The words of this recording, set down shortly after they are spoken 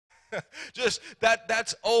Just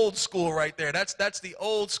that's old school right there. That's the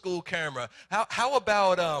old school camera. How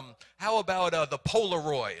about the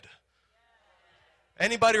Polaroid?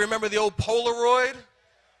 Anybody remember the old Polaroid?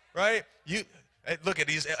 Right? Look at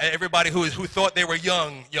these, everybody who thought they were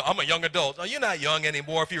young. I'm a young adult. No, you're not young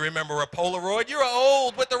anymore if you remember a Polaroid. You're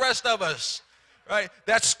old with the rest of us. Right?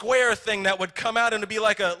 That square thing that would come out and be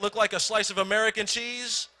look like a slice of American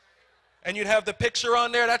cheese, and you'd have the picture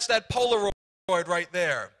on there. That's that Polaroid right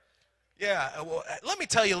there. Yeah, well, let me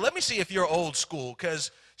tell you, let me see if you're old school,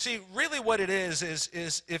 because see, really what it is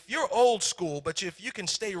if you're old school, but if you can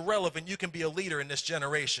stay relevant, you can be a leader in this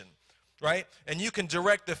generation, right? And you can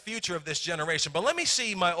direct the future of this generation. But let me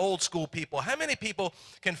see my old school people. How many people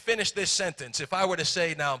can finish this sentence if I were to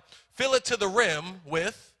say, now, fill it to the rim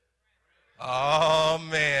with... Oh,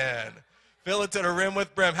 man. Fill it to the rim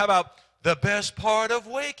with brim. How about the best part of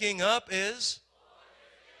waking up is?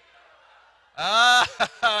 Ah,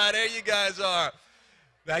 there you guys are.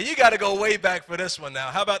 Now, you got to go way back for this one now.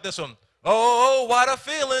 How about this one? Oh, what a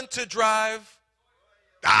feeling to drive.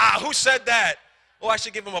 Ah, who said that? Oh, I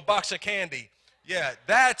should give him a box of candy. Yeah,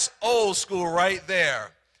 that's old school right there.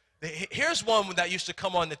 Here's one that used to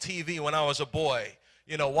come on the TV when I was a boy.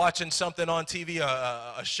 You know, watching something on TV,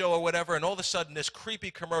 a show or whatever, and all of a sudden this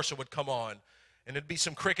creepy commercial would come on, and it'd be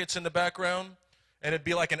some crickets in the background, and it'd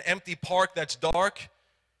be like an empty park that's dark.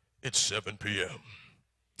 It's 7 p.m.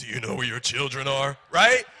 Do you know where your children are?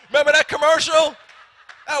 Right? Remember that commercial?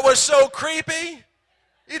 That was so creepy.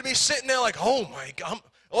 You'd be sitting there like, oh my God.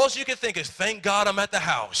 All you could think is, thank God I'm at the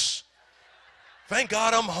house. Thank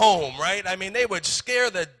God I'm home, right? I mean, they would scare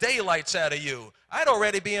the daylights out of you. I'd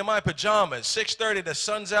already be in my pajamas. 6:30, the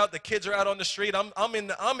sun's out, the kids are out on the street. I'm in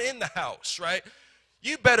the house, right?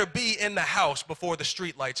 You better be in the house before the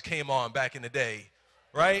street lights came on back in the day,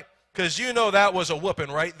 right? Because you know that was a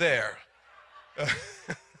whooping right there.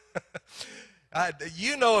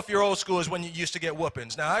 You know if you're old school is when you used to get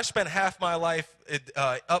whoopings. Now, I spent half my life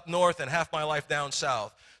up north and half my life down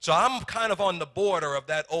south. So I'm kind of on the border of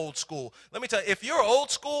that old school. Let me tell you, if you're old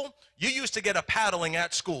school, you used to get a paddling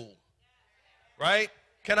at school, right?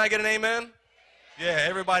 Can I get an amen? Yeah,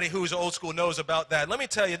 everybody who's old school knows about that. Let me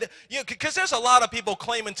tell you, because there's a lot of people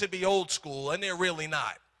claiming to be old school, and they're really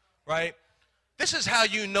not, right? This is how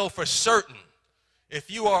you know for certain if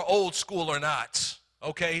you are old school or not,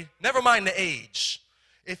 okay? Never mind the age.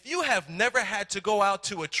 If you have never had to go out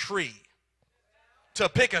to a tree to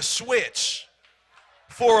pick a switch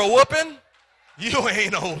for a whooping, you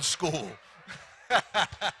ain't old school.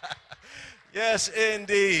 Yes,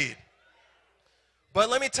 indeed. But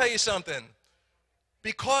let me tell you something.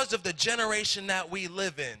 Because of the generation that we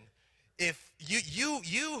live in, if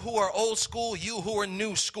you who are old school, you who are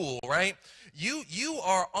new school, right? You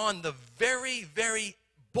are on the very, very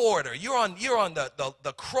border. You're on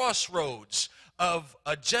the crossroads of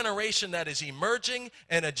a generation that is emerging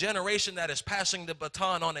and a generation that is passing the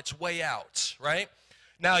baton on its way out, right?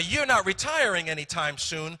 Now, you're not retiring anytime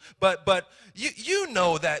soon, but you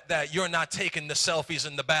know that you're not taking the selfies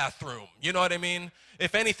in the bathroom. You know what I mean?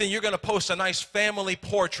 If anything, you're going to post a nice family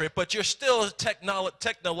portrait, but you're still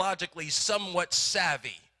technologically somewhat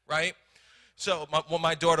savvy, right? So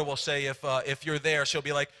my daughter will say if you're there, she'll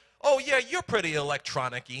be like, oh, yeah, you're pretty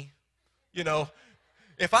electronic-y. You know,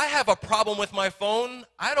 if I have a problem with my phone,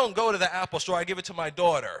 I don't go to the Apple store. I give it to my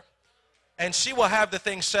daughter. And she will have the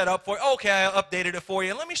thing set up for, okay, I updated it for you.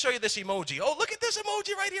 And let me show you this emoji. Oh, look at this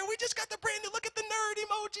emoji right here. We just got the brand new, look at the nerd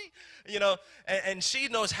emoji. You know, and she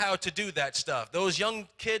knows how to do that stuff. Those young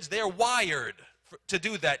kids, they're wired to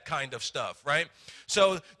do that kind of stuff, right?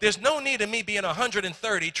 So there's no need of me being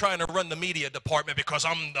 130 trying to run the media department because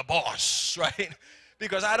I'm the boss, right?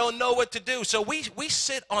 Because I don't know what to do. So we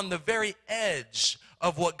sit on the very edge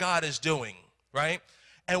of what God is doing, right?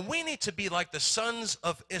 And we need to be like the sons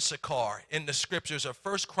of Issachar in the scriptures of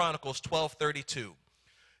 1 Chronicles 12:32.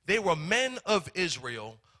 They were men of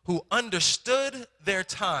Israel who understood their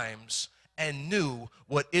times and knew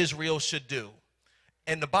what Israel should do.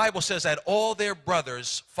 And the Bible says that all their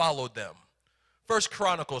brothers followed them. 1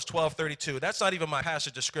 Chronicles 12:32. That's not even my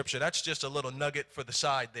passage of scripture. That's just a little nugget for the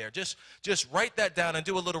side there. Just write that down and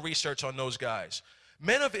do a little research on those guys.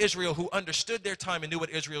 Men of Israel who understood their time and knew what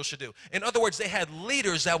Israel should do. In other words, they had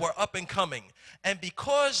leaders that were up and coming. And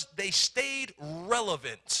because they stayed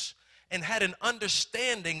relevant and had an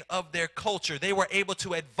understanding of their culture, they were able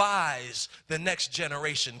to advise the next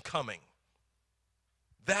generation coming.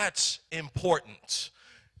 That's important.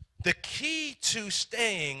 The key to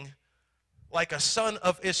staying like a son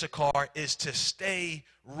of Issachar is to stay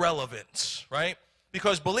relevant, right?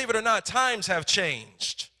 Because believe it or not, times have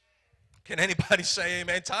changed. Can anybody say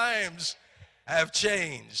amen? Times have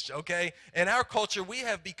changed, okay? In our culture, we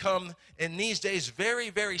have become, in these days, very,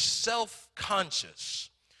 very self-conscious,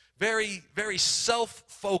 very, very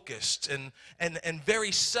self-focused, and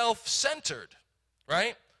very self-centered,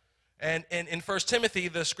 right? And in 1 Timothy,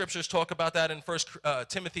 the scriptures talk about that in 1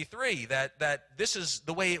 Timothy 3, that this is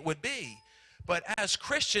the way it would be. But as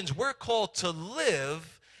Christians, we're called to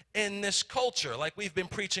live in this culture, like we've been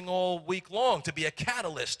preaching all week long, to be a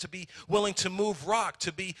catalyst, to be willing to move rock,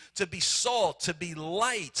 to be salt, to be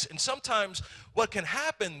light. And sometimes what can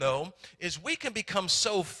happen, though, is we can become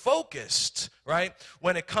so focused, right,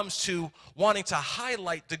 when it comes to wanting to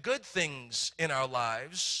highlight the good things in our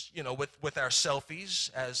lives, you know, with our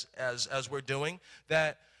selfies as we're doing,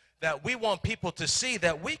 that we want people to see,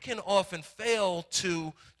 that we can often fail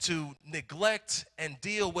to neglect and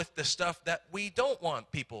deal with the stuff that we don't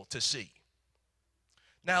want people to see.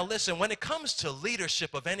 Now listen, when it comes to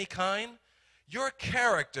leadership of any kind, your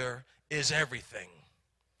character is everything.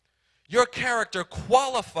 Your character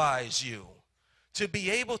qualifies you to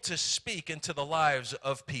be able to speak into the lives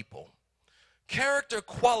of people. Character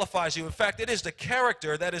qualifies you. In fact, it is the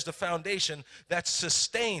character that is the foundation that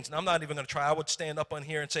sustains. And I'm not even going to try. I would stand up on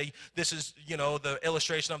here and say, this is, you know, the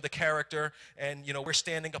illustration of the character. And, you know, we're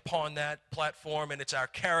standing upon that platform, and it's our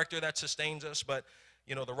character that sustains us. But,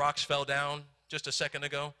 you know, the rocks fell down just a second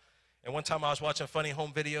ago. And one time I was watching funny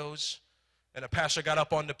home videos, and a pastor got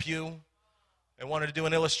up on the pew and wanted to do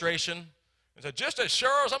an illustration. And said, just as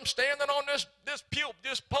sure as I'm standing on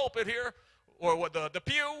this pulpit here, or what the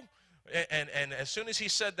pew, and as soon as he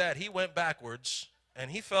said that, he went backwards,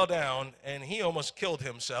 and he fell down, and he almost killed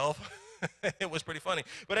himself. It was pretty funny.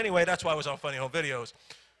 But anyway, that's why I was on Funny Home Videos.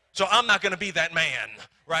 So I'm not going to be that man,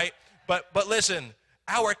 right? But listen,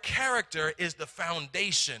 our character is the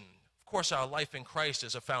foundation. Of course, our life in Christ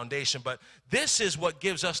is a foundation, but this is what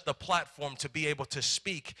gives us the platform to be able to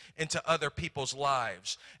speak into other people's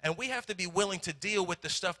lives. And we have to be willing to deal with the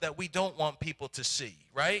stuff that we don't want people to see,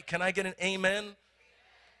 right? Can I get an amen?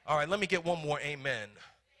 All right, let me get one more amen.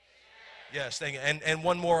 Yes, thank you. And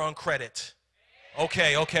one more on credit.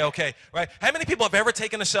 Okay. Right? How many people have ever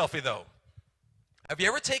taken a selfie, though? Have you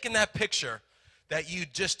ever taken that picture that you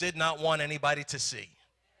just did not want anybody to see?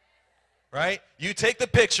 Right? You take the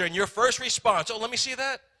picture, and your first response, oh, let me see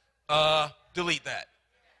that. Delete that.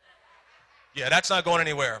 Yeah, that's not going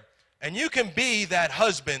anywhere. And you can be that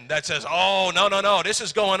husband that says, oh, no, this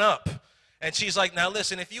is going up. And she's like, now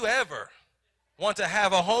listen, if you ever want to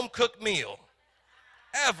have a home-cooked meal,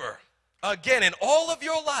 ever, again, in all of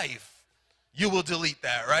your life, you will delete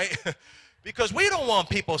that, right? Because we don't want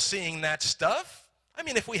people seeing that stuff. I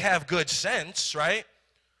mean, if we have good sense, right?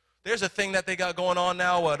 There's a thing that they got going on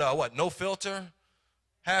now, what, no filter?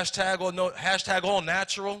 Hashtag all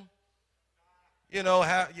natural. You know,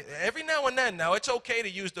 every now and then, now, it's okay to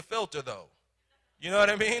use the filter, though. You know what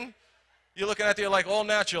I mean? You're looking at there like all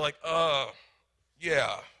natural, like,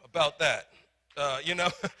 yeah, about that. You know,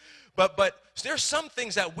 but there's some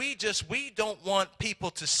things that we don't want people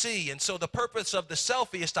to see. And so the purpose of the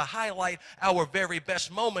selfie is to highlight our very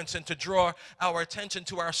best moments and to draw our attention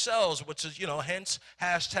to ourselves, which is, you know, hence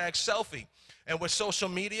hashtag selfie. And with social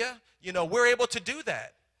media, you know, we're able to do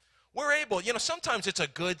that. We're able, you know, sometimes it's a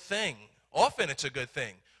good thing. Often it's a good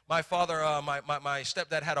thing. My father, my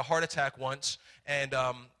stepdad had a heart attack once, and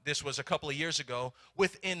this was a couple of years ago.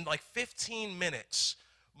 Within like 15 minutes,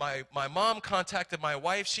 my mom contacted my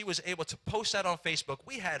wife. She was able to post that on Facebook.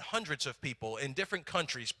 We had hundreds of people in different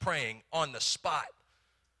countries praying on the spot.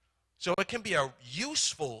 So it can be a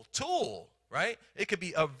useful tool, right? It could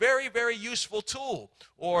be a very, very useful tool.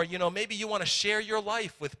 Or, you know, maybe you want to share your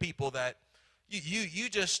life with people that you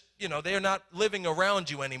just, you know, they're not living around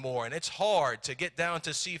you anymore, and it's hard to get down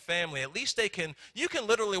to see family. At least you can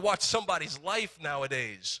literally watch somebody's life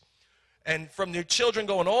nowadays. And from their children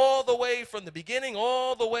going all the way from the beginning,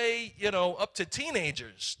 all the way, you know, up to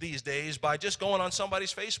teenagers these days by just going on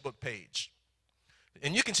somebody's Facebook page.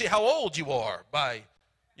 And you can see how old you are by,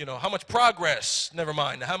 you know, how much progress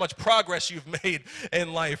you've made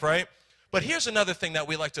in life, right? But here's another thing that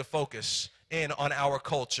we like to focus in on our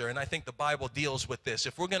culture, and I think the Bible deals with this.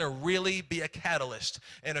 If we're going to really be a catalyst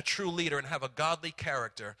and a true leader and have a godly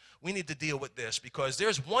character, we need to deal with this, because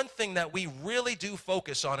there's one thing that we really do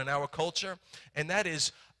focus on in our culture, and that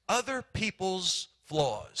is other people's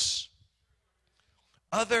flaws.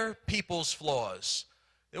 Other people's flaws.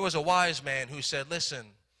 There was a wise man who said, listen,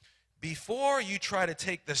 before you try to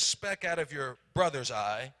take the speck out of your brother's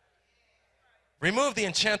eye, remove the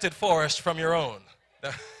enchanted forest from your own.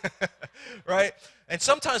 Right? And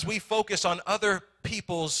sometimes we focus on other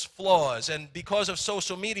people's flaws, and because of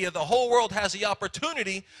social media, the whole world has the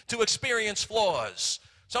opportunity to experience flaws.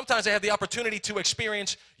 Sometimes they have the opportunity to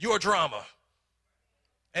experience your drama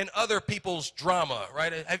and other people's drama,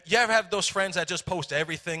 right? You ever have those friends that just post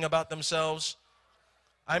everything about themselves?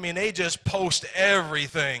 I mean, they just post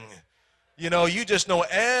everything. You know, you just know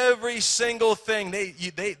every single thing.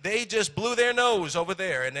 They just blew their nose over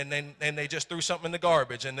there, and then they just threw something in the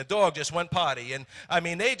garbage, and the dog just went potty. And I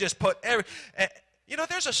mean, they just put you know,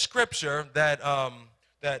 there's a scripture that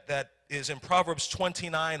that is in Proverbs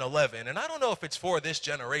 29:11, and I don't know if it's for this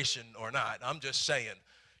generation or not. I'm just saying.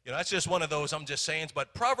 You know, that's just one of those I'm just saying.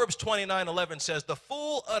 But Proverbs 29:11 says, "The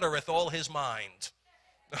fool uttereth all his mind."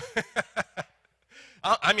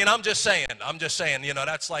 I mean, I'm just saying. You know,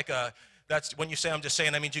 that's like that's when you say I'm just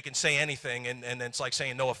saying, that means you can say anything, and it's like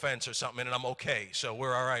saying no offense or something, and I'm okay, so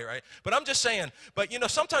we're all right, right? But I'm just saying, but you know,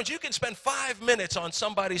 sometimes you can spend 5 minutes on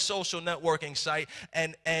somebody's social networking site,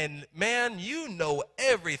 and man, you know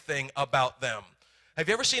everything about them. Have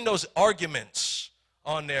you ever seen those arguments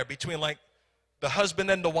on there between like the husband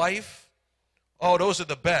and the wife? Oh, those are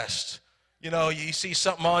the best. You know, you see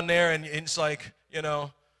something on there, and it's like, you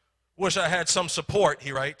know, wish I had some support,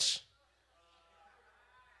 he writes.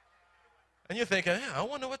 And you're thinking, yeah, I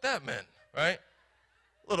wonder what that meant, right?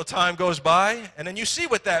 A little time goes by, and then you see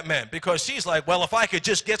what that meant, because she's like, well, if I could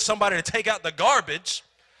just get somebody to take out the garbage,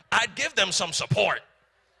 I'd give them some support,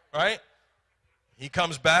 right? He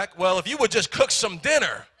comes back, well, if you would just cook some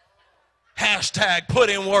dinner, hashtag put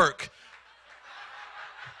in work,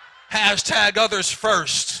 hashtag others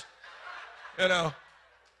first, you know,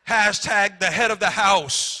 hashtag the head of the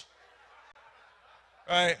house,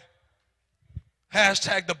 right?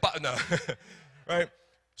 Hashtag the no, right?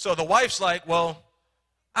 So the wife's like, well,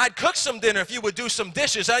 I'd cook some dinner if you would do some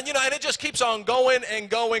dishes. And, you know, and it just keeps on going and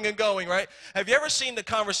going and going, right? Have you ever seen the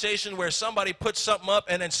conversation where somebody puts something up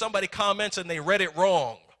and then somebody comments and they read it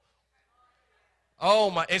wrong?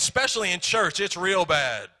 Oh, my, especially in church, it's real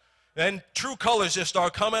bad. Then true colors just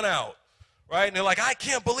start coming out, right? And they're like, I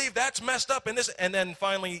can't believe that's messed up in this. And then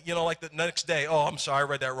finally, you know, like the next day, oh, I'm sorry, I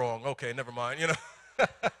read that wrong. Okay, never mind, you know.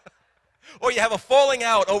 Or you have a falling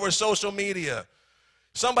out over social media.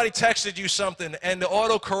 Somebody texted you something and the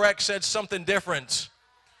autocorrect said something different.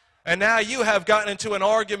 And now you have gotten into an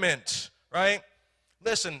argument, right?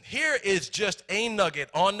 Listen, here is just a nugget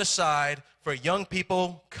on the side for young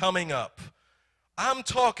people coming up. I'm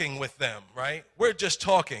talking with them, right? We're just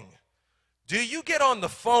talking. Do you get on the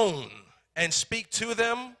phone and speak to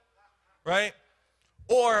them, right?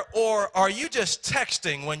 Or are you just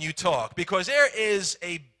texting when you talk? Because there is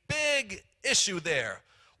a big issue there.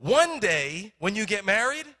 One day, when you get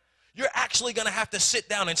married, you're actually going to have to sit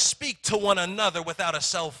down and speak to one another without a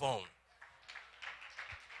cell phone.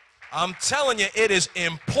 I'm telling you, it is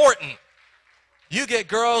important. You get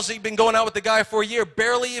girls, you've been going out with the guy for a year,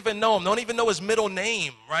 barely even know him, don't even know his middle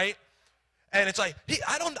name, right? And it's like,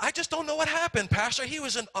 I just don't know what happened, Pastor. He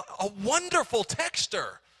was a wonderful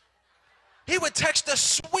texter. He would text the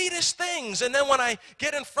sweetest things, and then when I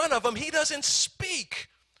get in front of him, he doesn't speak.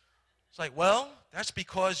 It's like, well, that's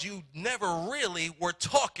because you never really were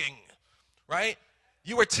talking, right?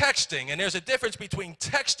 You were texting, and there's a difference between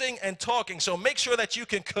texting and talking, so make sure that you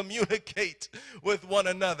can communicate with one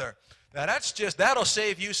another. Now, that'll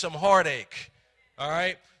save you some heartache, all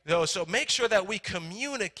right? So make sure that we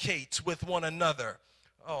communicate with one another.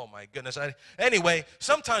 Oh, my goodness. Anyway,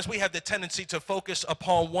 sometimes we have the tendency to focus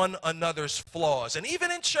upon one another's flaws, and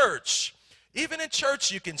even in church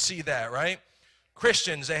you can see that, right?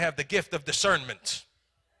 Christians, they have the gift of discernment.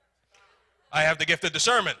 I have the gift of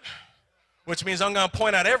discernment, which means I'm going to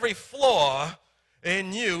point out every flaw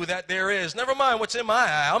in you that there is. Never mind what's in my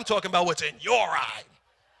eye. I'm talking about what's in your eye.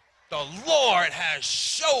 The Lord has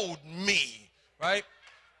showed me, right?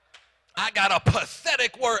 I got a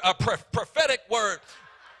pathetic word, a prophetic word.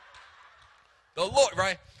 The Lord,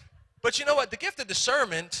 right? But you know what? The gift of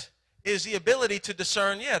discernment is the ability to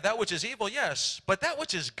discern, yeah, that which is evil, yes, but that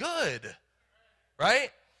which is good.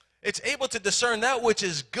 Right? It's able to discern that which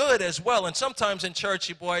is good as well. And sometimes in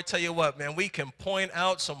church, boy, I tell you what, man, we can point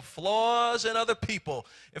out some flaws in other people.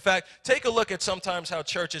 In fact, take a look at sometimes how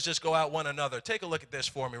churches just go out one another. Take a look at this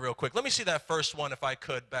for me real quick. Let me see that first one if I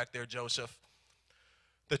could back there, Joseph.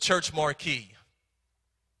 The church marquee.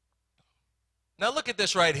 Now look at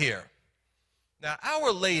this right here. Now,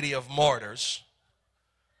 Our Lady of Martyrs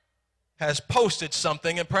has posted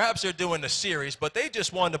something, and perhaps they're doing a series, but they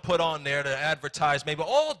just wanted to put on there to advertise maybe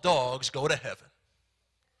all dogs go to heaven.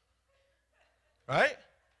 Right?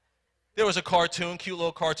 There was a cartoon, cute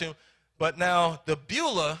little cartoon, but now the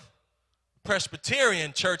Beulah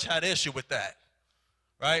Presbyterian Church had issue with that.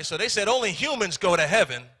 Right? So they said only humans go to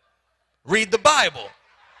heaven. Read the Bible.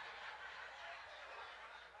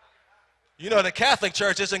 You know, the Catholic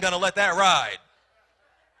Church isn't going to let that ride.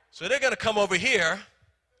 So they're going to come over here.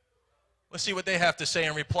 Let's see what they have to say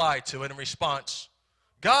in reply to it, in response.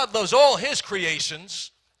 God loves all his creations,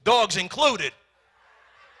 dogs included.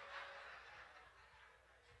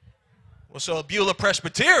 Well, so a Beulah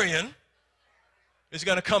Presbyterian is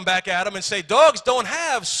going to come back at him and say, dogs don't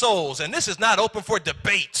have souls, and this is not open for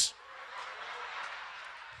debate.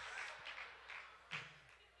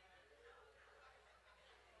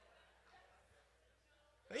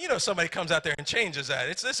 You know, somebody comes out there and changes that.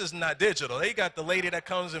 This is not digital. They got the lady that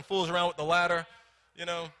comes and fools around with the ladder, you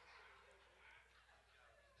know.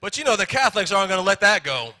 But you know, the Catholics aren't going to let that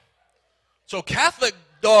go. So Catholic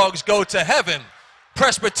dogs go to heaven.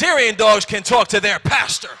 Presbyterian dogs can talk to their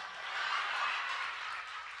pastor.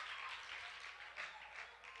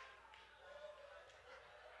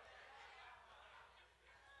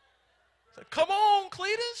 So, come on,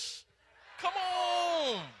 Cletus. Come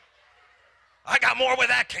on. I got more where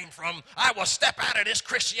that came from. I will step out of this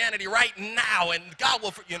Christianity right now, and God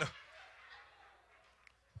will, you know.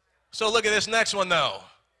 So look at this next one, though.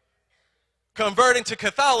 Converting to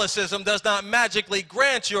Catholicism does not magically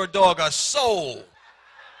grant your dog a soul.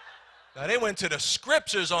 Now, they went to the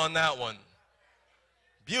scriptures on that one.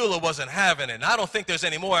 Beulah wasn't having it. And I don't think there's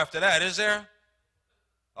any more after that, is there?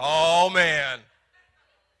 Oh, man.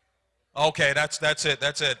 Okay, that's it.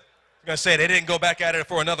 I'm going to say they didn't go back at it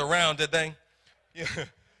for another round, did they?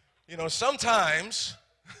 You know, sometimes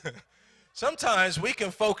we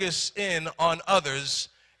can focus in on others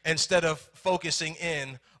instead of focusing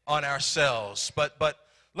in on ourselves. But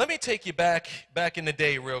let me take you back in the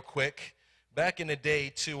day real quick. Back in the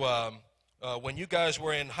day to when you guys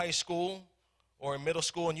were in high school or in middle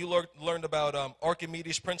school and you learned about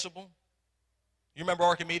Archimedes' principle. You remember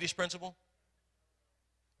Archimedes' principle?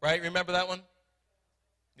 Right? Remember that one?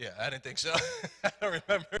 Yeah, I didn't think so. I don't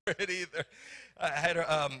remember it either. I had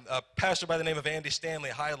a pastor by the name of Andy Stanley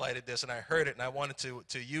highlighted this, and I heard it, and I wanted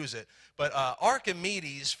to use it. But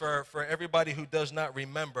Archimedes, for everybody who does not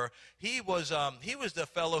remember, he was the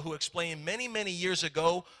fellow who explained many years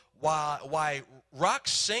ago why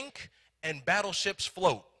rocks sink and battleships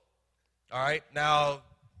float. All right? Now,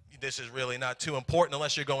 this is really not too important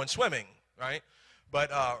unless you're going swimming, right? But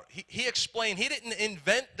he explained, he didn't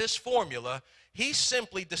invent this formula. He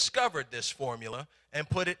simply discovered this formula and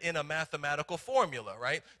put it in a mathematical formula,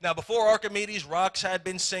 right? Now, before Archimedes, rocks had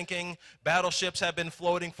been sinking, battleships had been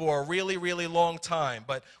floating for a really long time.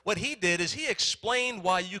 But what he did is he explained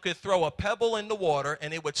why you could throw a pebble in the water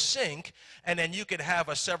and it would sink, and then you could have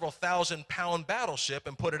a several thousand-pound battleship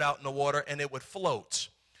and put it out in the water and it would float.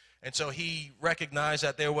 And so he recognized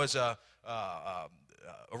that there was a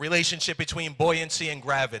relationship between buoyancy and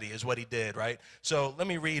gravity is what he did, right? So let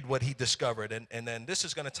me read what he discovered, and then this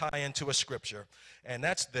is going to tie into a scripture, and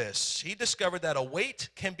that's this. He discovered that a weight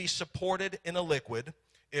can be supported in a liquid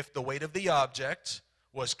if the weight of the object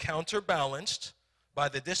was counterbalanced by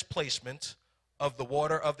the displacement of the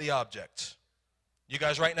water of the object. You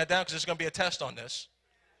guys writing that down? Because there's going to be a test on this.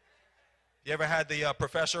 You ever had the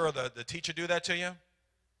professor or the teacher do that to you?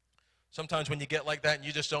 Sometimes when you get like that and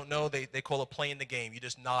you just don't know, they call it playing the game. You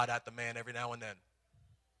just nod at the man every now and then.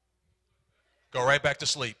 Go right back to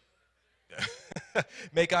sleep.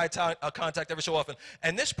 Make eye contact every so often.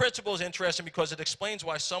 And this principle is interesting because it explains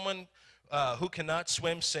why someone who cannot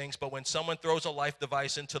swim sinks, but when someone throws a life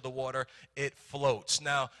device into the water, it floats.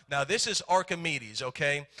 Now this is Archimedes,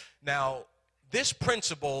 okay? Now, this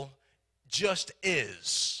principle just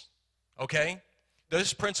is, okay?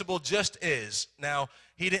 This principle just is. Now,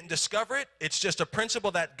 he didn't discover it. It's just a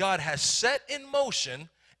principle that God has set in motion,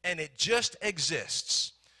 and it just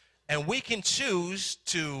exists. And we can choose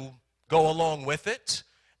to go along with it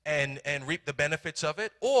and reap the benefits of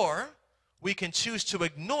it, or we can choose to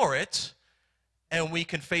ignore it, and we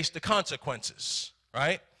can face the consequences,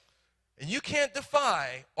 right? And you can't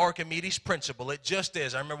defy Archimedes' principle. It just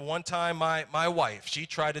is. I remember one time my wife, she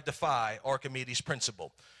tried to defy Archimedes'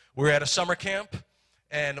 principle. We were at a summer camp,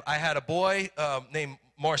 and I had a boy named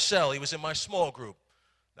Marcel. He was in my small group.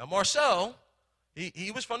 Now, Marcel,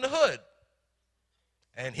 he was from the hood,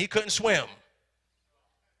 and he couldn't swim.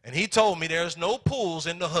 And he told me there's no pools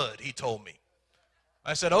in the hood, he told me.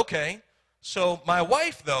 I said, okay. So my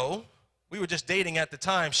wife, though, we were just dating at the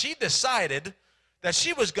time, she decided that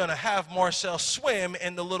she was going to have Marcel swim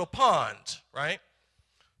in the little pond, right?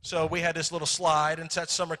 So we had this little slide, and it's at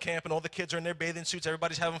summer camp, and all the kids are in their bathing suits.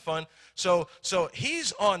 Everybody's having fun. So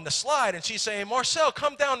he's on the slide, and she's saying, Marcel,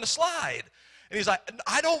 come down the slide. And he's like,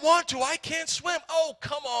 I don't want to. I can't swim. Oh,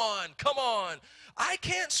 come on. I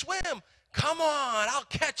can't swim. Come on, I'll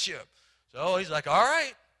catch you. So he's like, all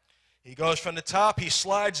right. He goes from the top, he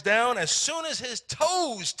slides down. As soon as his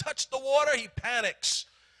toes touch the water, he panics.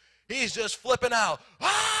 He's just flipping out.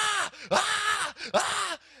 Ah, ah,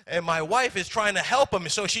 ah. And my wife is trying to help him,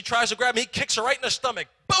 so she tries to grab him. He kicks her right in the stomach.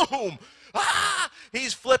 Boom. Ah.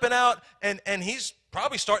 He's flipping out, and he's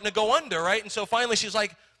probably starting to go under, right? And so finally she's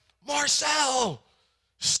like, Marcel,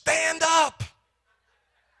 stand up.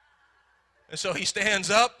 And so he stands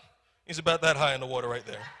up. He's about that high in the water right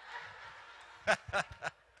there.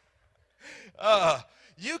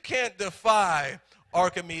 You can't defy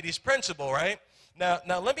Archimedes' principle, right? Now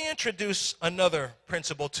let me introduce another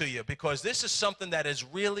principle to you, because this is something that is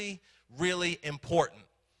really, really important.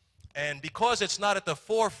 And because it's not at the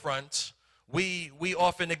forefront, we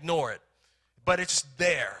often ignore it. But it's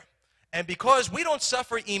there. And because we don't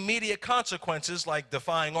suffer immediate consequences like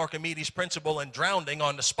defying Archimedes' principle and drowning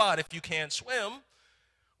on the spot if you can't swim,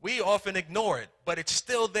 we often ignore it, but it's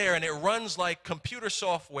still there, and it runs like computer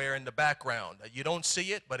software in the background. You don't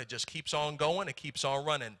see it, but it just keeps on going, it keeps on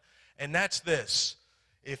running. And that's this.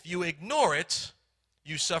 If you ignore it,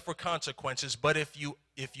 you suffer consequences, but if you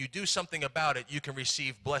do something about it, you can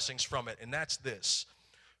receive blessings from it, and that's this.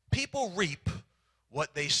 People reap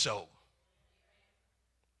what they sow.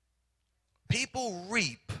 People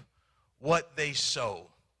reap what they sow.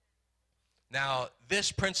 Now,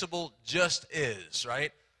 this principle just is,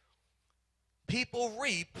 right? People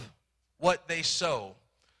reap what they sow.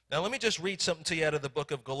 Now, let me just read something to you out of the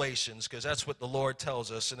book of Galatians, because that's what the Lord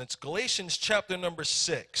tells us. And it's Galatians chapter number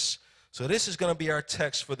 6. So this is going to be our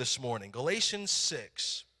text for this morning. Galatians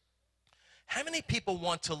 6. How many people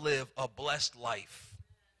want to live a blessed life?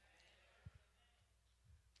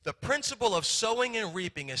 The principle of sowing and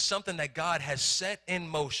reaping is something that God has set in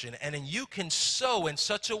motion, and then you can sow in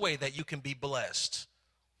such a way that you can be blessed,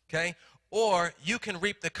 okay? Or you can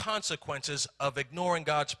reap the consequences of ignoring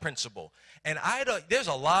God's principle. And there's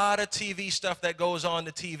a lot of TV stuff that goes on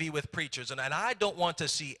the TV with preachers, and I don't want to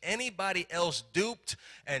see anybody else duped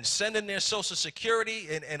and sending their Social Security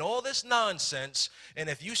and all this nonsense. And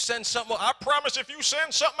if you send something, I promise if you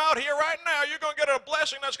send something out here right now, you're going to get a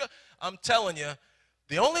blessing. I'm telling you,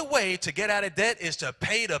 the only way to get out of debt is to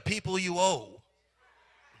pay the people you owe.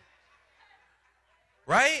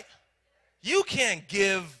 Right? You can't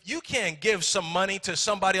give some money to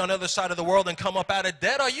somebody on the other side of the world and come up out of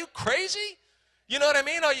debt. Are you crazy? You know what I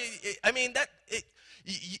mean?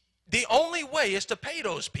 The only way is to pay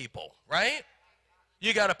those people, right?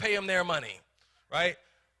 You got to pay them their money, right?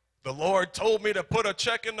 The Lord told me to put a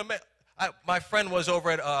check in the mail. My friend was over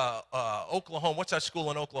at Oklahoma. What's that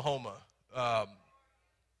school in Oklahoma?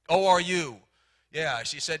 ORU. Yeah,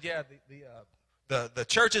 she said, yeah, the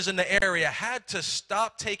churches in the area had to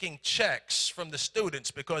stop taking checks from the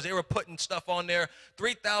students because they were putting stuff on there,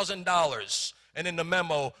 $3,000, and in the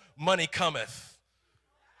memo, money cometh,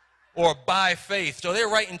 or by faith. So they're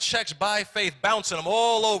writing checks by faith, bouncing them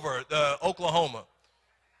all over Oklahoma.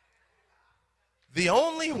 The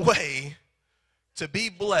only way to be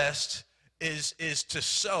blessed is to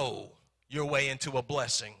sow your way into a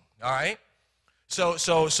blessing, all right? So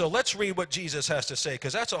let's read what Jesus has to say,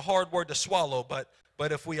 because that's a hard word to swallow,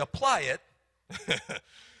 but if we apply it,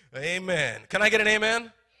 amen. Can I get an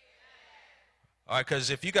amen? All right, because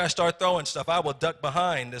if you guys start throwing stuff, I will duck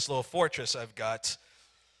behind this little fortress I've got.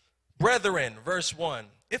 Brethren, verse 1,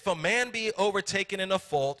 if a man be overtaken in a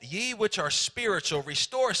fault, ye which are spiritual,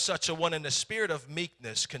 restore such a one in the spirit of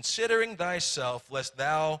meekness, considering thyself, lest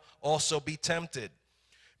thou also be tempted.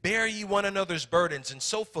 Bear ye one another's burdens, and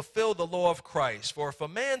so fulfill the law of Christ. For if a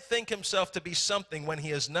man think himself to be something when he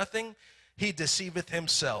is nothing, he deceiveth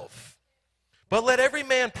himself. But let every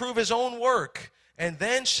man prove his own work, and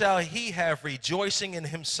then shall he have rejoicing in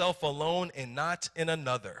himself alone and not in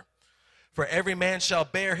another. For every man shall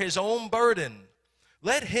bear his own burden.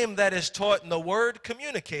 Let him that is taught in the word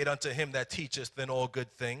communicate unto him that teacheth in all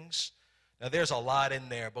good things. Now there's a lot in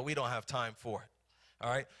there, but we don't have time for it.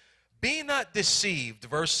 All right. Be not deceived,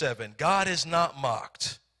 verse 7, God is not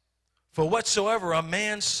mocked. For whatsoever a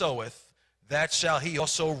man soweth, that shall he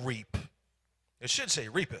also reap. It should say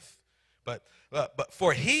reapeth. But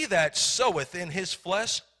for he that soweth in his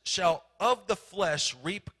flesh shall of the flesh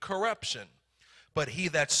reap corruption. But he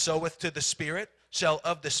that soweth to the Spirit shall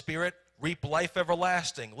of the Spirit reap life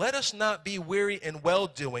everlasting. Let us not be weary in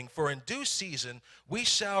well-doing, for in due season we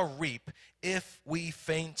shall reap if we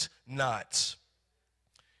faint not.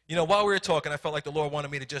 You know, while we were talking, I felt like the Lord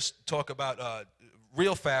wanted me to just talk about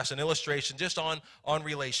real fast an illustration just on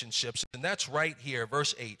relationships. And that's right here,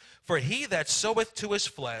 verse 8. For he that soweth to his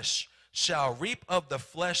flesh shall reap of the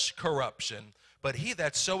flesh corruption, but he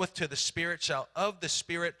that soweth to the Spirit shall of the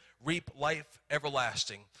Spirit reap life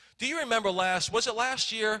everlasting. Do you remember was it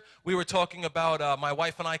last year we were talking about, my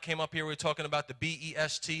wife and I came up here, we were talking about the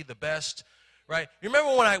BEST, the best, right? You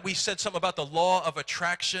remember when we said something about the law of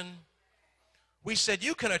attraction? We said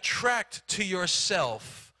you can attract to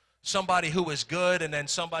yourself somebody who is good and then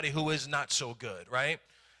somebody who is not so good, right?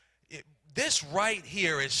 This right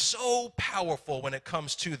here is so powerful when it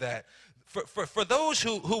comes to that. For those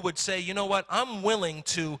who would say, you know what, I'm willing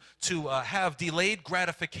to have delayed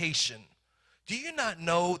gratification, do you not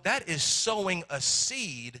know that is sowing a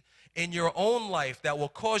seed in your own life that will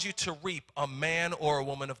cause you to reap a man or a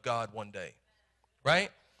woman of God one day,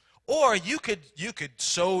 right? Or you could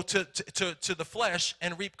sow to the flesh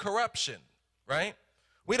and reap corruption, right?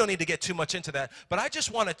 We don't need to get too much into that, but I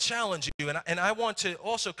just want to challenge you, and I want to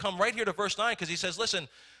also come right here to verse 9, because he says, listen,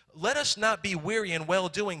 let us not be weary in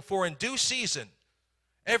well-doing, for in due season,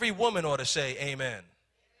 every woman ought to say amen.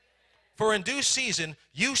 For in due season,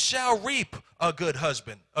 you shall reap a good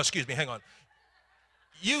husband. Oh, excuse me, hang on.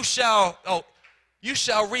 You shall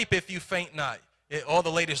reap if you faint not. All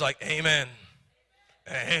the ladies like, amen,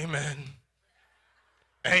 amen,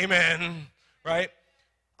 amen, right?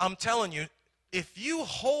 I'm telling you, if you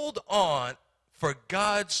hold on for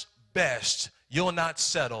God's best, you'll not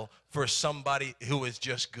settle for somebody who is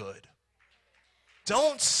just good.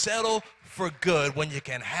 Don't settle for good when you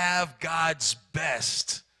can have God's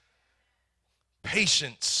best.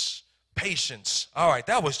 Patience, patience. All right,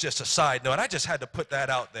 that was just a side note. I just had to put that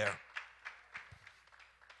out there.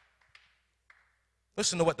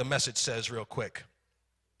 Listen to what the Message says real quick.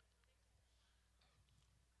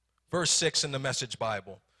 Verse 6 in the Message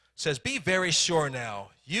Bible says, be very sure now,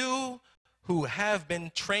 you who have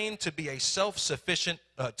been trained to be a self-sufficient,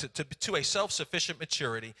 to a self-sufficient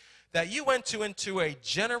maturity, that you enter into a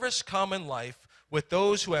generous common life with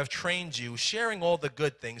those who have trained you, sharing all the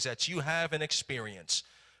good things that you have in experience.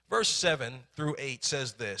 Verse 7 through 8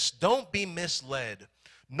 says this, don't be misled.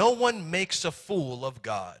 No one makes a fool of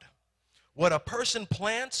God. What a person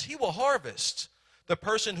plants, he will harvest. The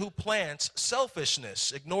person who plants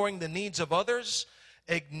selfishness, ignoring the needs of others,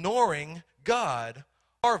 ignoring God,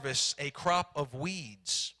 harvests a crop of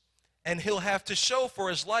weeds, and he'll have to show for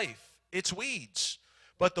his life it's weeds.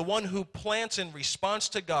 But the one who plants in response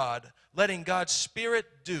to God, letting God's Spirit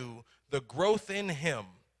do the growth in him,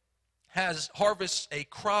 harvests a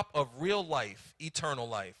crop of real life, eternal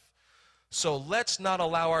life. So let's not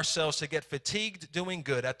allow ourselves to get fatigued doing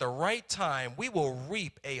good. At the right time, we will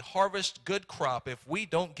reap a harvest good crop if we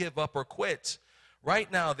don't give up or quit.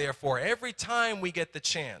 Right now, therefore, every time we get the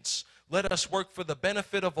chance, let us work for the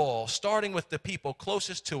benefit of all, starting with the people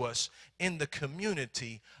closest to us in the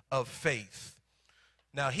community of faith.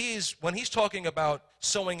 Now, when he's talking about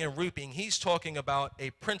sowing and reaping, he's talking about a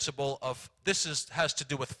principle of, has to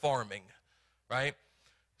do with farming, right?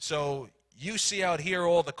 So you see out here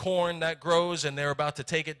all the corn that grows, and they're about to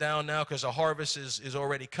take it down now because the harvest is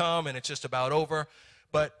already come and it's just about over.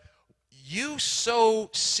 But you sow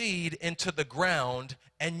seed into the ground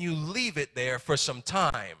and you leave it there for some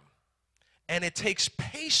time. And it takes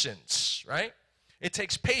patience, right? It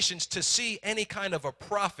takes patience to see any kind of a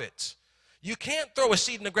profit. You can't throw a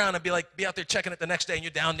seed in the ground and be out there checking it the next day, and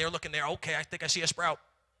you're down there looking there, okay, I think I see a sprout.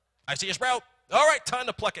 I see a sprout. All right, time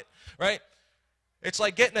to pluck it, right? It's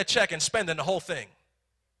like getting a check and spending the whole thing.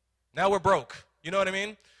 Now we're broke. You know what I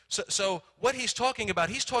mean? So what he's talking about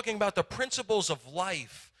the principles of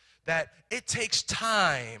life, that it takes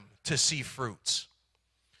time to see fruits,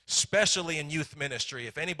 especially in youth ministry.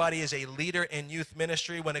 If anybody is a leader in youth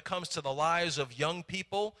ministry, when it comes to the lives of young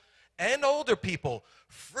people and older people,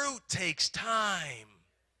 fruit takes time.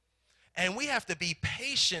 And we have to be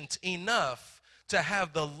patient enough to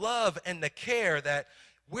have the love and the care that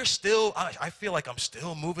I feel like I'm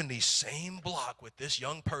still moving the same block with this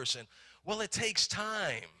young person. Well, it takes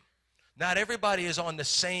time. Not everybody is on the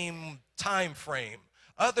same time frame.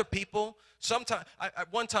 Other people, sometimes,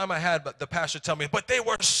 one time I had the pastor tell me, but they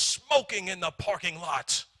were smoking in the parking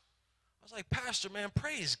lot. I was like, Pastor, man,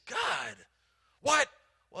 praise God. What?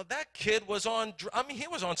 Well, that kid was he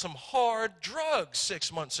was on some hard drugs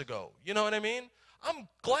 6 months ago. You know what I mean? I'm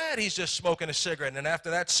glad he's just smoking a cigarette, and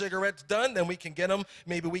after that cigarette's done, then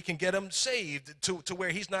maybe we can get him saved to where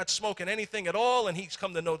he's not smoking anything at all, and he's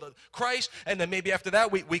come to know the Christ, and then maybe after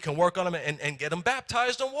that we can work on him and get him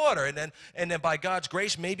baptized in water, and then by God's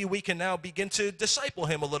grace, maybe we can now begin to disciple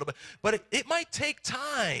him a little bit. But it might take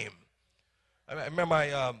time. I remember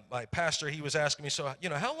my pastor, he was asking me, so,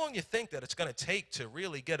 how long do you think that it's going to take to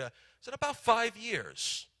really get said about 5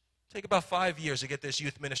 years. Take about 5 years to get this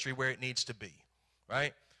youth ministry where it needs to be.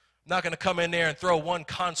 Right? Not going to come in there and throw one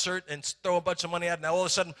concert and throw a bunch of money at it. Now all of a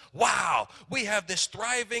sudden, wow, we have this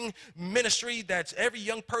thriving ministry that's every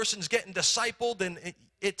young person's getting discipled, and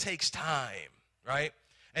it takes time, right?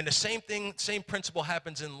 And the same principle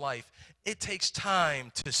happens in life. It takes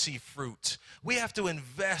time to see fruit. We have to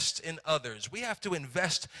invest in others. We have to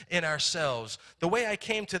invest in ourselves. The way I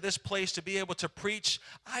came to this place to be able to preach,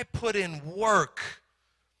 I put in work.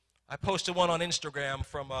 I posted one on Instagram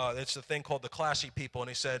from, it's a thing called The Classy People, and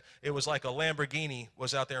he said it was like a Lamborghini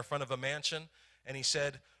was out there in front of a mansion, and he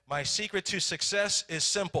said, my secret to success is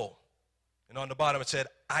simple. And on the bottom it said,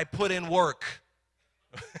 I put in work.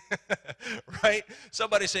 Right?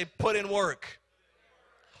 Somebody say, put in work.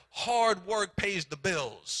 Hard work pays the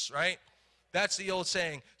bills, right? That's the old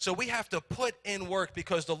saying. So we have to put in work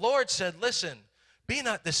because the Lord said, listen, be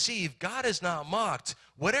not deceived. God is not mocked.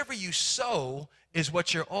 Whatever you sow is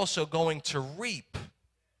what you're also going to reap.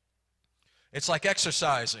 It's like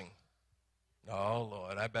exercising. Oh,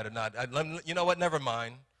 Lord, I better not. You know what? Never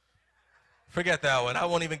mind. Forget that one. I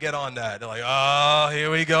won't even get on that. They're like, oh,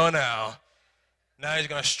 here we go now. Now he's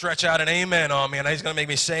going to stretch out an amen on me, and he's going to make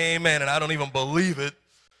me say amen, and I don't even believe it.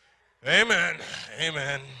 Amen.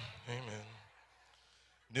 Amen. Amen.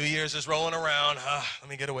 New Year's is rolling around. Let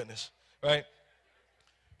me get a witness. Right?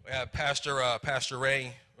 We have Pastor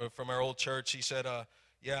Ray from our old church. He said,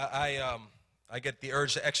 yeah, I get the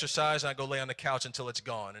urge to exercise, and I go lay on the couch until it's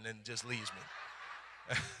gone, and then it just leaves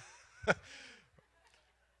me.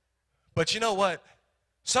 But you know what?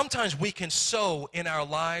 Sometimes we can sow in our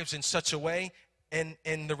lives in such a way, and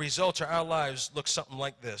the results of our lives look something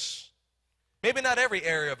like this. Maybe not every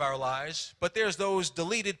area of our lives, but there's those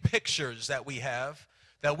deleted pictures that we have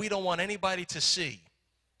that we don't want anybody to see,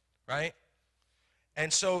 right?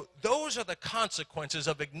 And so those are the consequences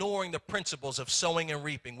of ignoring the principles of sowing and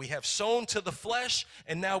reaping. We have sown to the flesh,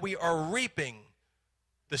 and now we are reaping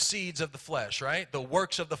the seeds of the flesh, right? The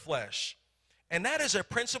works of the flesh. And that is a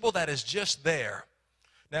principle that is just there.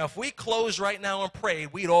 Now, if we close right now and pray,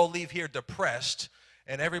 we'd all leave here depressed,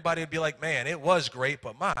 and everybody would be like, man, it was great,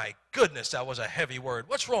 but my goodness, that was a heavy word.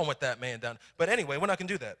 What's wrong with that man down? But anyway, we're not going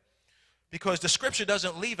to do that because the scripture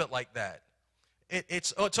doesn't leave it like that.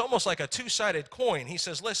 It's almost like a two-sided coin. He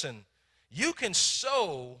says, listen, you can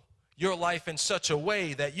sow your life in such a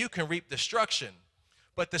way that you can reap destruction,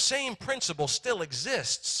 but the same principle still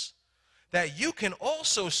exists, that you can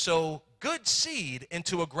also sow good seed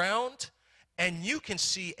into a ground and you can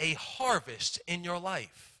see a harvest in your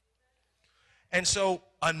life. And so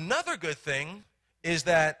another good thing is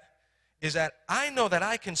that I know that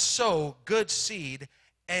I can sow good seed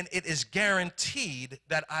and it is guaranteed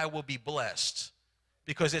that I will be blessed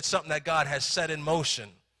because it's something that God has set in motion.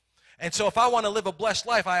 And so if I want to live a blessed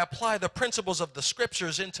life, I apply the principles of the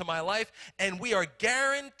scriptures into my life, and we are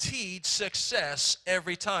guaranteed success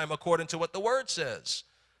every time according to what the word says.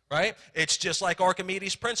 Right? It's just like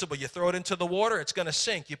Archimedes' principle. You throw it into the water, it's going to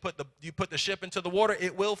sink. You put the ship into the water,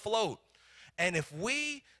 it will float. And if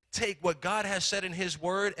we take what God has said in his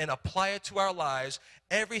word and apply it to our lives,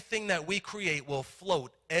 everything that we create will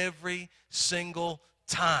float every single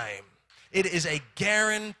time. It is a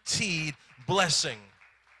guaranteed blessing.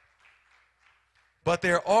 But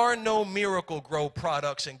there are no Miracle-Gro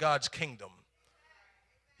products in God's kingdom.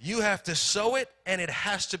 You have to sow it, and it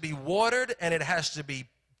has to be watered, and it has to be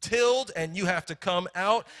tilled, and you have to come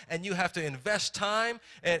out, and you have to invest time.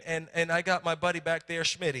 And I got my buddy back there,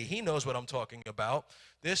 Schmitty. He knows what I'm talking about.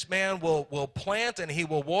 This man will plant and he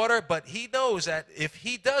will water, but he knows that if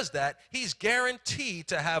he does that, he's guaranteed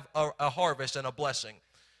to have a harvest and a blessing.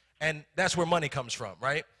 And that's where money comes from,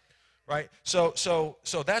 right? Right? So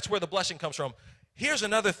that's where the blessing comes from. Here's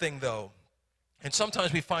another thing, though, and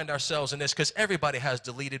sometimes we find ourselves in this because everybody has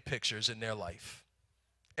deleted pictures in their life.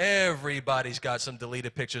 Everybody's got some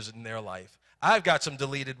deleted pictures in their life. I've got some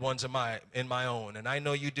deleted ones in my own, and I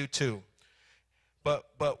know you do too. But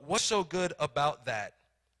what's so good about that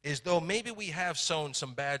is though maybe we have sown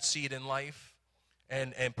some bad seed in life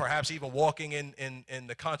and perhaps even walking in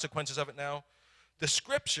the consequences of it now, the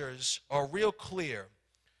scriptures are real clear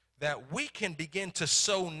that we can begin to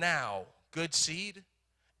sow now good seed,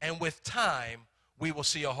 and with time, we will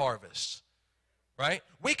see a harvest. Right?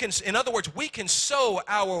 In other words, we can sow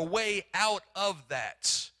our way out of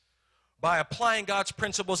that by applying God's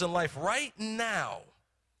principles in life right now.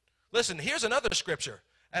 Listen, here's another scripture.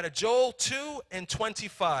 Out of Joel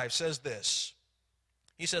 2:25 says this.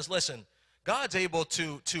 He says, listen, God's able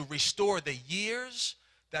to restore the years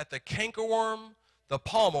that the cankerworm, the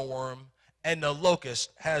palmer worm, and the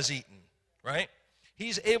locust has eaten. Right?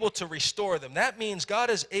 He's able to restore them. That means God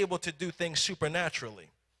is able to do things supernaturally.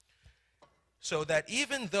 So that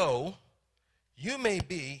even though You may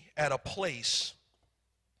be at a place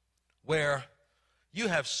where you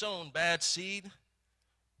have sown bad seed.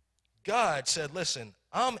 God said, listen,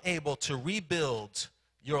 I'm able to rebuild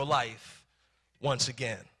your life once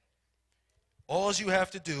again. All you have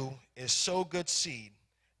to do is sow good seed.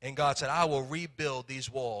 And God said, I will rebuild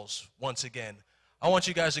these walls once again. I want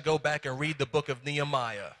you guys to go back and read the book of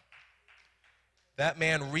Nehemiah. That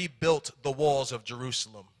man rebuilt the walls of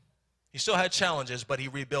Jerusalem. He still had challenges, but he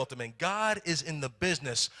rebuilt them. And God is in the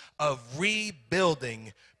business of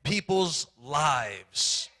rebuilding people's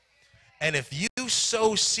lives. And if you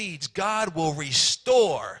sow seeds, God will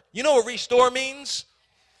restore. You know what restore means?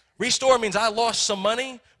 Restore means I lost some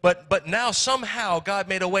money, but now somehow God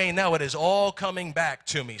made a way, and now it is all coming back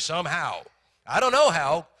to me somehow. I don't know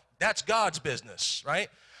how. That's God's business, right?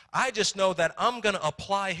 I just know that I'm going to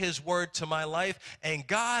apply his word to my life, and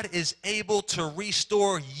God is able to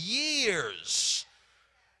restore years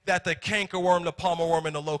that the cankerworm, the palmer worm,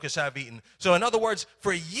 and the locust have eaten. So in other words,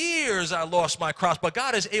 for years I lost my crops, but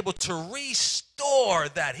God is able to restore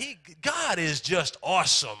that. God is just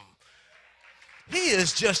awesome. He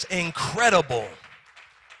is just incredible.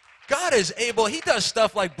 God is able, he does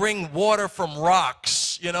stuff like bring water from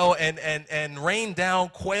rocks, you know, and rain down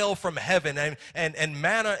quail from heaven and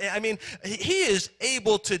manna. I mean, he is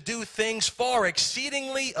able to do things far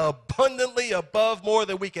exceedingly abundantly above more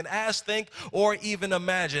than we can ask, think, or even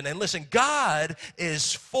imagine. And listen, God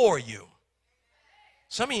is for you.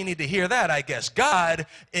 Some of you need to hear that, I guess. God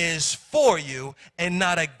is for you and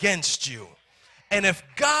not against you. And if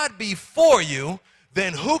God be for you,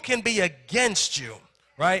 then who can be against you,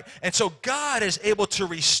 right? And so God is able to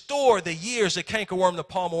restore the years the cankerworm, the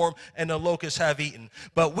palmerworm, and the locust have eaten.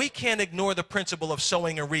 But we can't ignore the principle of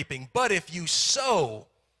sowing and reaping. But if you sow,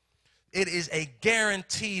 it is a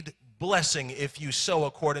guaranteed blessing if you sow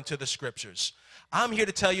according to the scriptures. I'm here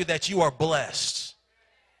to tell you that you are blessed.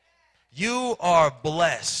 You are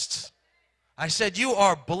blessed. I said you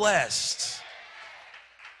are blessed.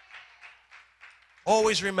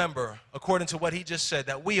 Always remember, according to what he just said,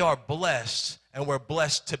 that we are blessed and we're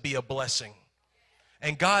blessed to be a blessing.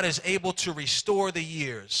 And God is able to restore the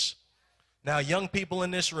years. Now, young people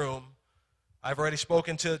in this room, I've already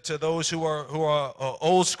spoken to those who are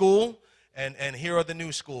old school, and here are the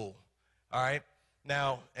new school. All right?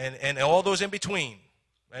 Now, and all those in between.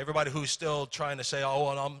 Everybody who's still trying to say, oh,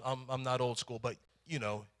 well, I'm not old school, but you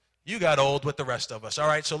know, you got old with the rest of us. All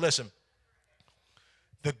right? So listen.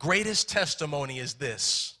 The greatest testimony is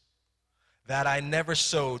this, that I never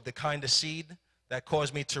sowed the kind of seed that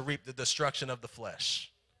caused me to reap the destruction of the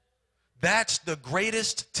flesh. That's the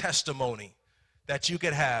greatest testimony that you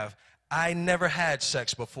could have. I never had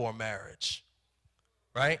sex before marriage,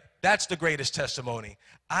 right? That's the greatest testimony.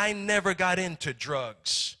 I never got into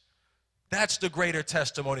drugs. That's the greater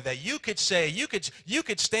testimony that you could say, you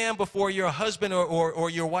could stand before your husband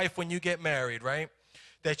or your wife when you get married, right?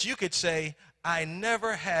 That you could say, I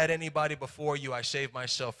never had anybody before you. I saved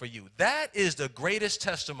myself for you. That is the greatest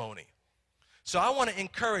testimony. So I want to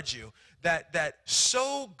encourage you that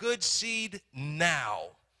sow good seed now.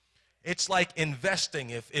 It's like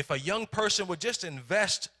investing. If a young person would just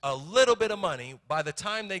invest a little bit of money, by the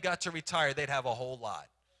time they got to retire, they'd have a whole lot.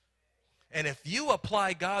 And if you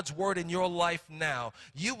apply God's word in your life now,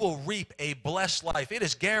 you will reap a blessed life. It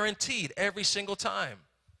is guaranteed every single time.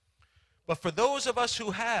 But for those of us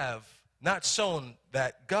who have not sown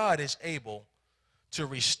that, God is able to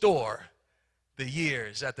restore the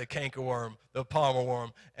years that the cankerworm, the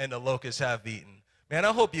palmerworm, and the locust have eaten. Man,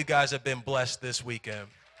 I hope you guys have been blessed this weekend.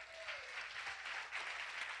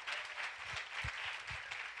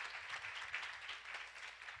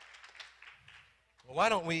 Well, why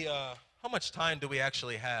don't we, how much time do we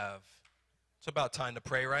actually have? It's about time to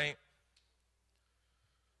pray, right?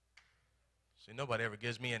 See, nobody ever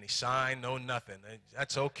gives me any sign, no nothing.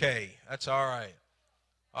 That's okay. That's all right.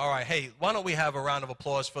 All right. Hey, why don't we have a round of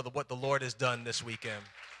applause for what the Lord has done this weekend?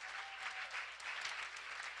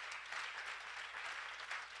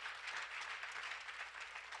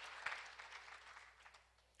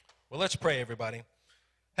 Well, let's pray, everybody.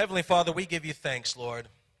 Heavenly Father, we give you thanks, Lord.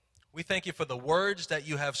 We thank you for the words that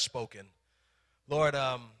you have spoken. Lord,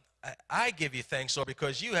 I give you thanks, Lord,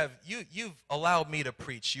 because you've allowed me to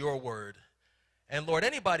preach your word. And Lord,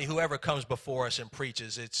 anybody who ever comes before us and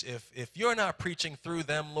preaches, if you're not preaching through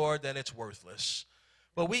them, Lord, then it's worthless.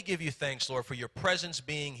 But we give you thanks, Lord, for your presence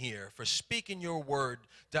being here, for speaking your word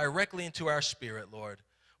directly into our spirit, Lord.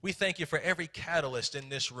 We thank you for every catalyst in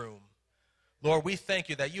this room. Lord, we thank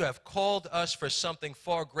you that you have called us for something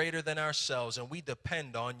far greater than ourselves, and we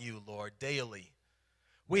depend on you, Lord, daily.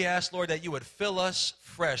 We ask, Lord, that you would fill us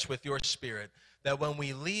fresh with your spirit, that when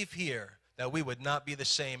we leave here, that we would not be the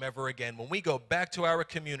same ever again. When we go back to our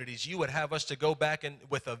communities, you would have us to go back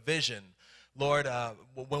with a vision. Lord,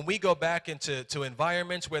 when we go back into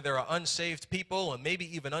environments where there are unsaved people and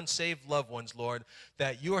maybe even unsaved loved ones, Lord,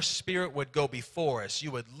 that your Spirit would go before us. You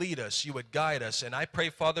would lead us. You would guide us. And I pray,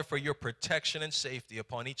 Father, for your protection and safety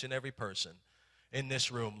upon each and every person in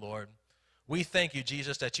this room, Lord. We thank you,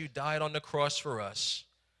 Jesus, that you died on the cross for us.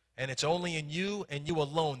 And it's only in you and you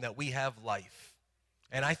alone that we have life.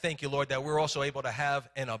 And I thank you, Lord, that we're also able to have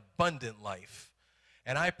an abundant life.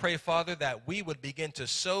 And I pray, Father, that we would begin to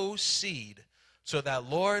sow seed so that,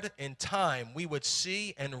 Lord, in time we would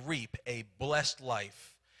see and reap a blessed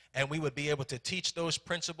life. And we would be able to teach those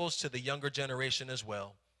principles to the younger generation as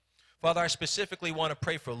well. Father, I specifically want to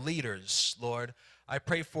pray for leaders, Lord. I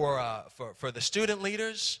pray for the student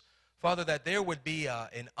leaders, Father, that there would be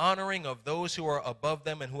an honoring of those who are above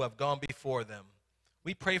them and who have gone before them.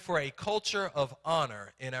 We pray for a culture of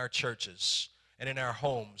honor in our churches and in our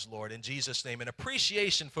homes, Lord, in Jesus' name, an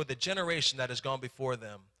appreciation for the generation that has gone before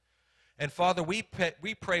them. And Father, we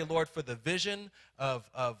pray, Lord, for the vision of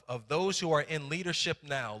those who are in leadership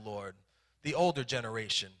now, Lord, the older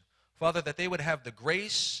generation. Father, that they would have the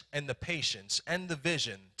grace and the patience and the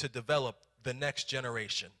vision to develop the next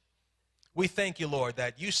generation. We thank you, Lord,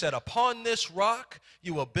 that you said, upon this rock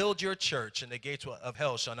you will build your church, and the gates of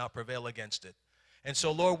hell shall not prevail against it. And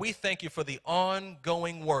so, Lord, we thank you for the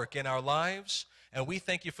ongoing work in our lives, and we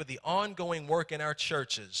thank you for the ongoing work in our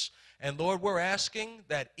churches. And, Lord, we're asking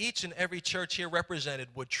that each and every church here represented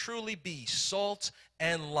would truly be salt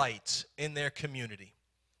and light in their community.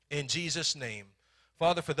 In Jesus' name.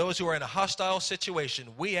 Father, for those who are in a hostile situation,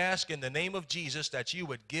 we ask in the name of Jesus that you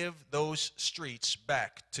would give those streets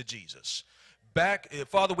back to Jesus.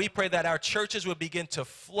 Father, we pray that our churches would begin to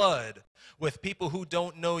flood with people who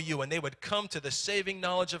don't know you, and they would come to the saving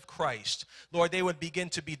knowledge of Christ. Lord, they would begin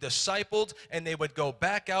to be discipled, and they would go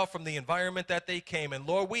back out from the environment that they came. And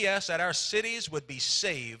Lord, we ask that our cities would be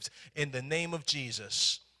saved in the name of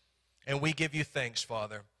Jesus. And we give you thanks,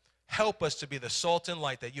 Father. Help us to be the salt and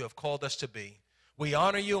light that you have called us to be. We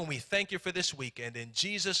honor you, and we thank you for this weekend. In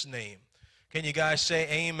Jesus' name, can you guys say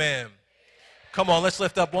amen? Come on, let's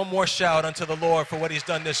lift up one more shout unto the Lord for what he's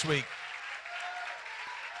done this week.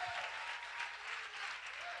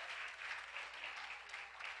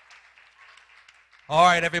 All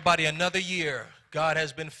right, everybody, another year. God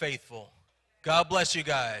has been faithful. God bless you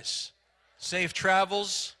guys. Safe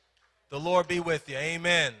travels. The Lord be with you.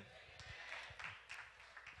 Amen.